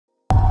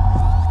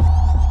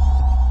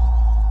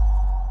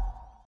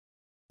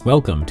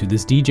Welcome to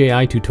this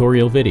DJI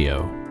tutorial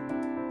video.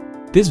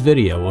 This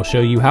video will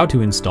show you how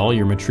to install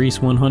your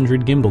Matrice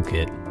 100 Gimbal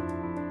Kit.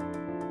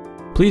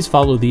 Please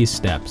follow these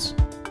steps.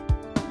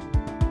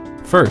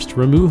 First,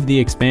 remove the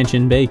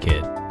expansion bay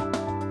kit.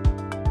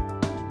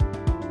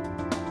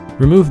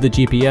 Remove the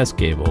GPS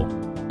cable.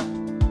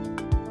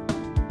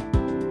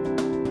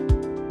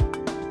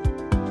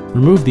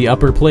 Remove the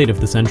upper plate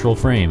of the central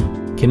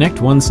frame.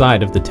 Connect one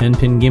side of the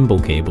 10-pin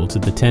gimbal cable to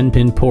the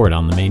 10-pin port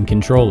on the main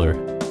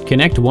controller.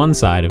 Connect one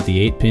side of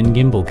the 8-pin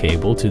gimbal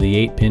cable to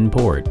the 8-pin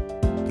port.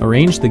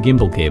 Arrange the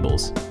gimbal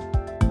cables.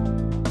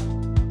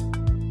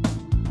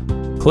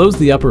 Close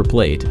the upper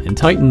plate and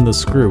tighten the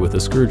screw with a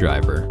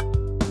screwdriver.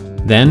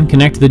 Then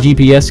connect the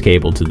GPS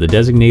cable to the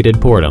designated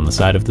port on the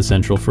side of the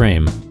central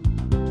frame.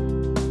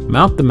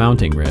 Mount the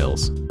mounting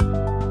rails.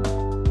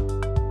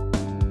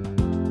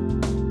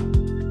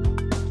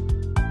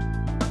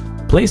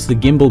 Place the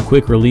gimbal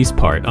quick release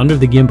part under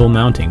the gimbal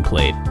mounting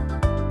plate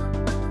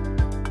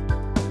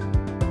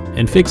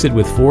and fix it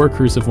with 4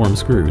 cruciform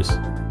screws.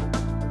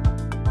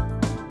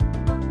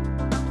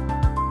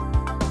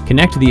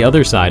 Connect the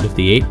other side of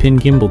the 8-pin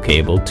gimbal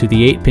cable to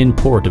the 8-pin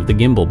port of the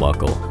gimbal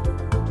buckle.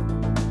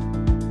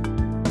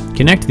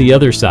 Connect the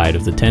other side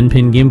of the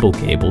 10-pin gimbal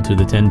cable to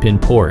the 10-pin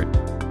port.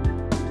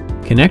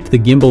 Connect the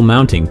gimbal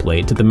mounting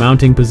plate to the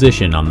mounting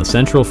position on the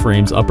central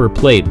frame's upper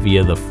plate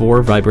via the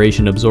 4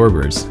 vibration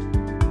absorbers.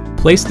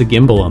 Place the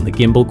gimbal on the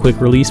gimbal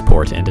quick release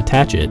port and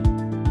attach it.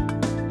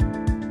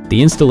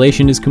 The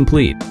installation is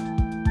complete.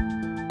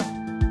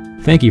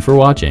 Thank you for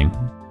watching.